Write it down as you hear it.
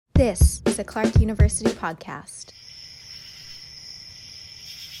This is a Clark University podcast.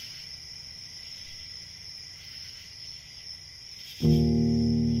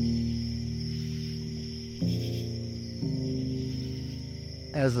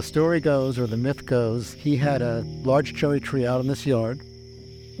 As the story goes, or the myth goes, he had a large cherry tree out in this yard.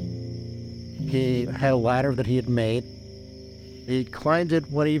 He had a ladder that he had made. He climbed it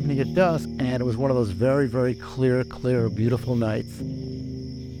one evening at dusk, and it was one of those very, very clear, beautiful nights.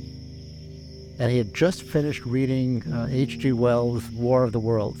 And he had just finished reading H.G. Wells' War of the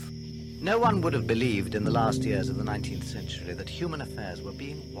Worlds. No one would have believed in the last years of the 19th century that human affairs were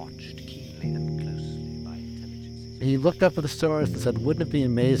being watched keenly and closely by intelligences. He looked up at the stars and said, wouldn't it be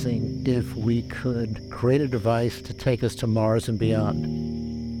amazing if we could create a device to take us to Mars and beyond?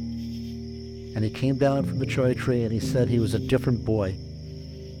 And he came down from the cherry tree and he said he was a different boy.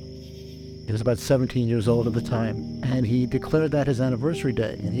 He was about 17 years old at the time, and he declared that his anniversary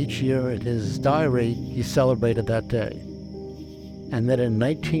day. And each year in his diary, he celebrated that day. And then in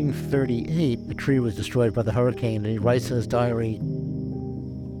 1938, the tree was destroyed by the hurricane, and he writes in his diary,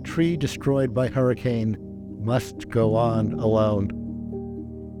 "Tree destroyed by hurricane must go on alone."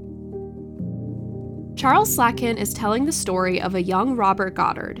 Charles Slatkin is telling the story of a young Robert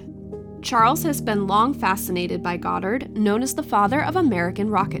Goddard. Charles has been long fascinated by Goddard, known as the father of American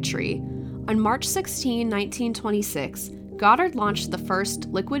rocketry. On March 16, 1926, Goddard launched the first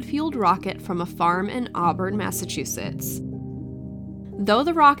liquid-fueled rocket from a farm in Auburn, Massachusetts. Though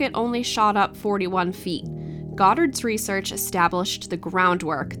the rocket only shot up 41 feet, Goddard's research established the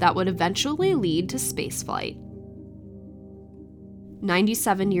groundwork that would eventually lead to spaceflight.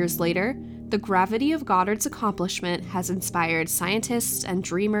 97 years later, the gravity of Goddard's accomplishment has inspired scientists and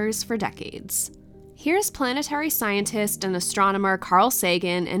dreamers for decades. Here's planetary scientist and astronomer Carl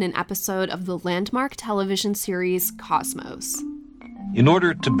Sagan in an episode of the landmark television series Cosmos. In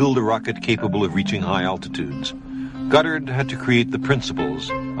order to build a rocket capable of reaching high altitudes, Goddard had to create the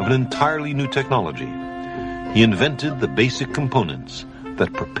principles of an entirely new technology. He invented the basic components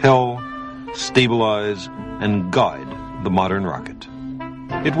that propel, stabilize, and guide the modern rocket.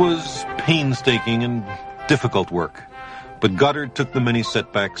 It was painstaking and difficult work, but Goddard took the many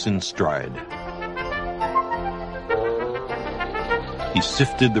setbacks in stride. He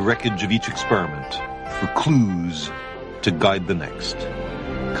sifted the wreckage of each experiment for clues to guide the next.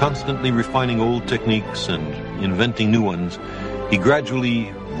 Constantly refining old techniques and inventing new ones, he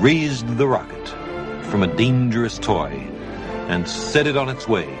gradually raised the rocket from a dangerous toy and set it on its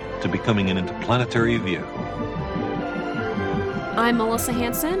way to becoming an interplanetary vehicle. I'm Melissa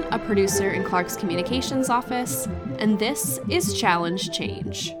Hansen, a producer in Clark's communications office, and this is Challenge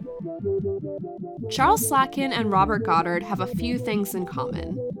Change. Charles Slatkin and Robert Goddard have a few things in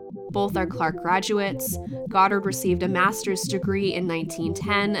common. Both are Clark graduates. Goddard received a master's degree in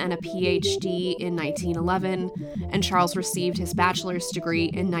 1910 and a PhD in 1911, and Charles received his bachelor's degree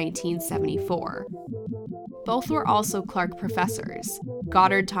in 1974. Both were also Clark professors.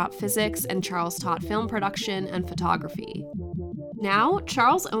 Goddard taught physics and Charles taught film production and photography. Now,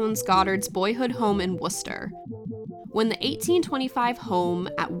 Charles owns Goddard's boyhood home in Worcester. When the 1825 home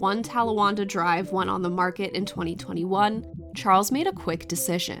at 1 Talawanda Drive went on the market in 2021, Charles made a quick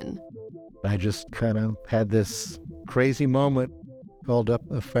decision. I just kind of had this crazy moment. Called up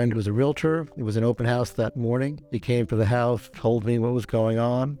a friend who was a realtor. It was an open house that morning. He came to the house, told me what was going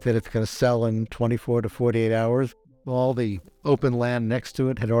on, that it's going to sell in 24 to 48 hours. All the open land next to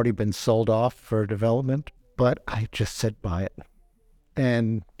it had already been sold off for development, but I just said buy it.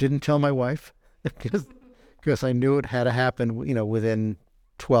 And didn't tell my wife because I knew it had to happen, within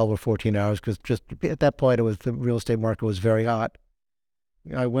 12 or 14 hours, because just at that point, the real estate market was very hot.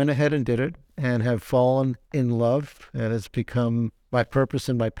 I went ahead and did it and have fallen in love, and it's become my purpose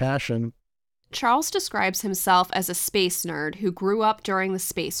and my passion. Charles describes himself as a space nerd who grew up during the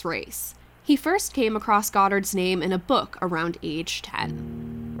space race. He first came across Goddard's name in a book around age 10.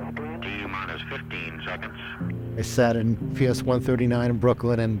 T-minus 15 seconds. I sat in PS 139 in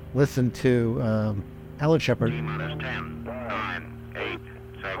Brooklyn and listened to Alan Shepard. T-minus 10, 9, 8,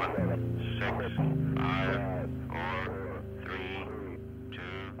 7, 6, 5, 4, 3, 2,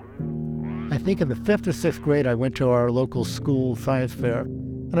 1. I think in the 5th or 6th grade, I went to our local school science fair.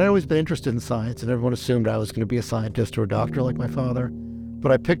 And I'd always been interested in science, and everyone assumed I was going to be a scientist or a doctor like my father.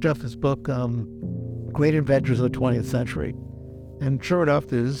 But I picked up this book, Great Inventors of the 20th Century. And sure enough,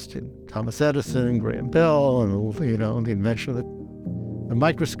 there's Thomas Edison, Graham Bell, and, the invention of the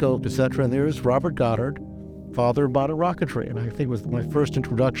microscope, etc. And there's Robert Goddard, father of modern rocketry. And I think it was my first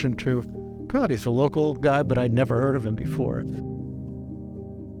introduction to, God, he's a local guy, but I'd never heard of him before.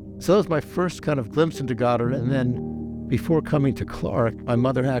 So that was my first kind of glimpse into Goddard. And then before coming to Clark, my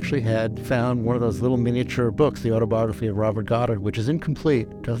mother actually had found one of those little miniature books, the autobiography of Robert Goddard, which is incomplete,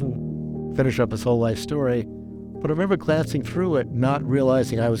 doesn't finish up his whole life story. But I remember glancing through it, not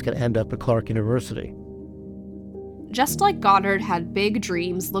realizing I was going to end up at Clark University. Just like Goddard had big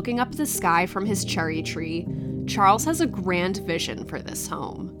dreams looking up at the sky from his cherry tree, Charles has a grand vision for this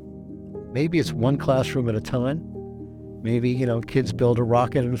home. Maybe it's one classroom at a time. Maybe, kids build a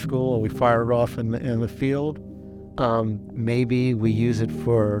rocket in school and we fire it off in the field. Maybe we use it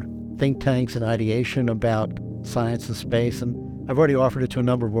for think tanks and ideation about science and space. And I've already offered it to a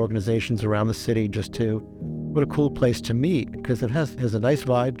number of organizations around the city what a cool place to meet, because it has a nice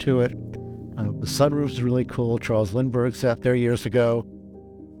vibe to it. The sunroof is really cool. Charles Lindbergh sat there years ago.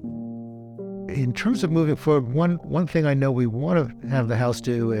 In terms of moving forward, one thing I know we want to have the house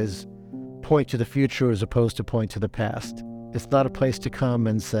do is point to the future as opposed to point to the past. It's not a place to come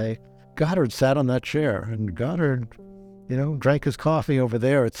and say, Goddard sat on that chair, and Goddard, drank his coffee over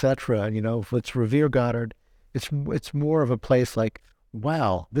there, etc. Let's revere Goddard. It's more of a place like,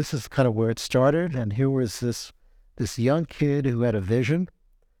 wow, this is kind of where it started, and here was this young kid who had a vision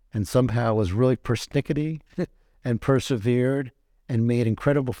and somehow was really persnickety and persevered and made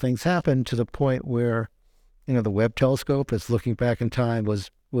incredible things happen to the point where, the Webb telescope, as looking back in time, was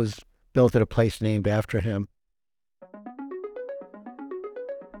built at a place named after him.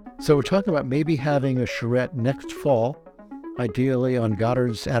 So we're talking about maybe having a charrette next fall, ideally on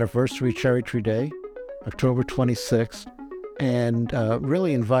Goddard's anniversary Cherry Tree Day, October 26th, and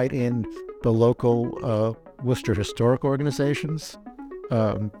really invite in the local Worcester historic organizations,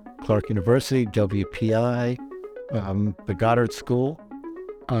 Clark University, WPI, the Goddard School,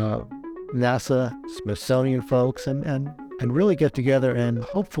 NASA, Smithsonian folks, and really get together and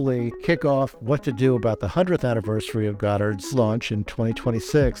hopefully kick off what to do about the 100th anniversary of Goddard's launch in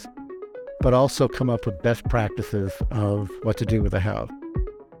 2026, but also come up with best practices of what to do with the house.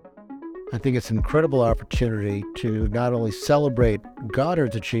 I think it's an incredible opportunity to not only celebrate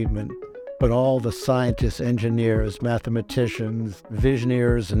Goddard's achievement, but all the scientists, engineers, mathematicians,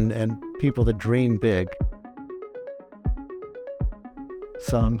 visionaries, and people that dream big.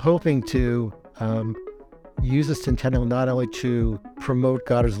 So I'm hoping to use this centennial not only to promote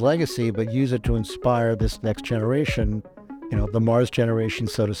Goddard's legacy, but use it to inspire this next generation, the Mars generation,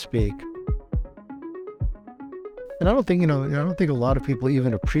 so to speak. And I don't think a lot of people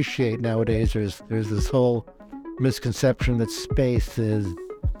even appreciate nowadays. There's this whole misconception that space is,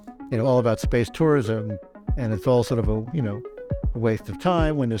 all about space tourism, and it's all sort of a waste of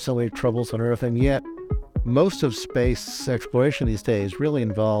time when there's so many troubles on Earth. And yet, most of space exploration these days really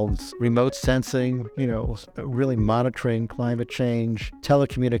involves remote sensing, really monitoring climate change,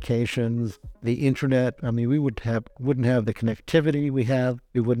 telecommunications, the internet. I mean, we wouldn't have the connectivity we have.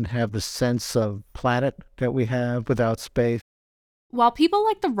 We wouldn't have the sense of planet that we have without space. While people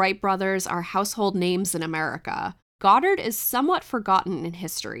like the Wright brothers are household names in America, Goddard is somewhat forgotten in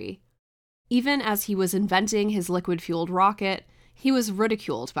history. Even as he was inventing his liquid-fueled rocket, he was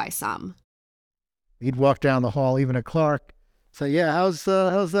ridiculed by some. He'd walk down the hall, even at Clark, say, yeah, how's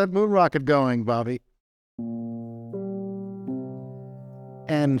that moon rocket going, Bobby?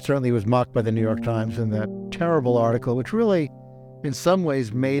 And certainly he was mocked by the New York Times in that terrible article, which really, in some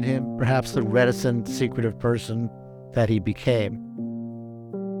ways, made him perhaps the reticent, secretive person that he became.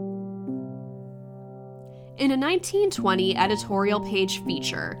 In a 1920 editorial page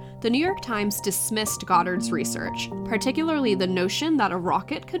feature, the New York Times dismissed Goddard's research, particularly the notion that a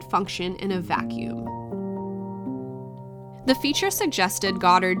rocket could function in a vacuum. The feature suggested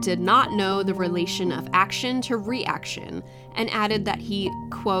Goddard did not know the relation of action to reaction, and added that he,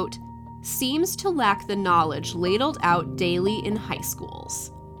 quote, seems to lack the knowledge ladled out daily in high schools.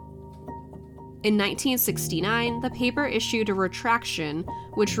 In 1969, the paper issued a retraction,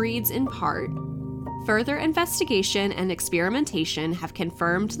 which reads in part, further investigation and experimentation have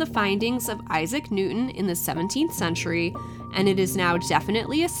confirmed the findings of Isaac Newton in the 17th century, and it is now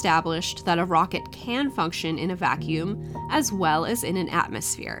definitely established that a rocket can function in a vacuum as well as in an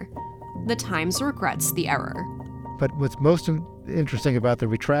atmosphere. The Times regrets the error. But what's most interesting about the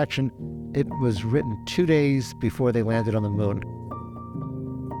retraction, it was written 2 days before they landed on the moon.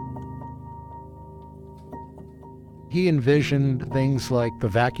 He envisioned things like the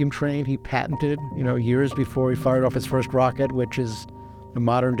vacuum train he patented, years before he fired off his first rocket, which is the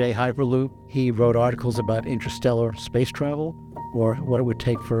modern-day Hyperloop. He wrote articles about interstellar space travel, or what it would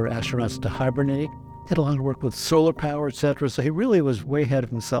take for astronauts to hibernate. He had a lot of work with solar power, etc. So he really was way ahead of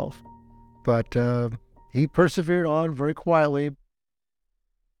himself. But he persevered on very quietly.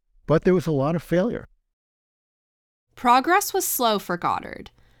 But there was a lot of failure. Progress was slow for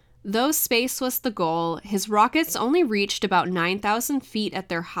Goddard. Though space was the goal, his rockets only reached about 9,000 feet at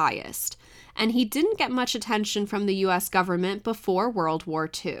their highest, and he didn't get much attention from the US government before World War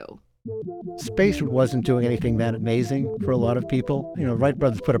II. Space wasn't doing anything that amazing for a lot of people. Wright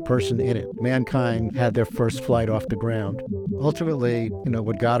brothers put a person in it. Mankind had their first flight off the ground. Ultimately,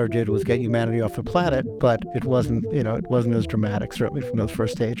 what Goddard did was get humanity off the planet, but it wasn't as dramatic, certainly from those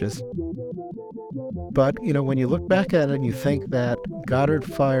first stages. But, when you look back at it and you think that Goddard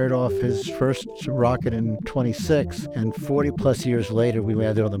fired off his first rocket in 26, and 40 plus years later we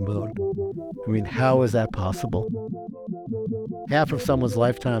landed on the moon. I mean, how is that possible? Half of someone's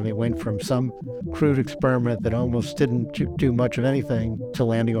lifetime, they went from some crude experiment that almost didn't do much of anything to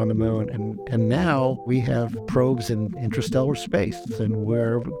landing on the moon. And now we have probes in interstellar space, and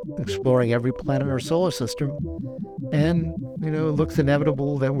we're exploring every planet in our solar system. And, it looks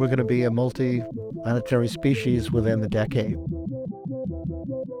inevitable that we're going to be a multi-planetary species within the decade.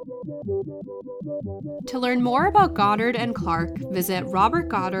 To learn more about Goddard and Clark, visit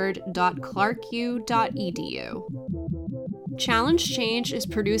robertgoddard.clarku.edu. Challenge Change is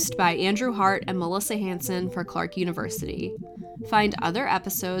produced by Andrew Hart and Melissa Hansen for Clark University. Find other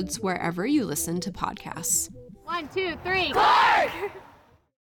episodes wherever you listen to podcasts. 1, 2, 3, Clark!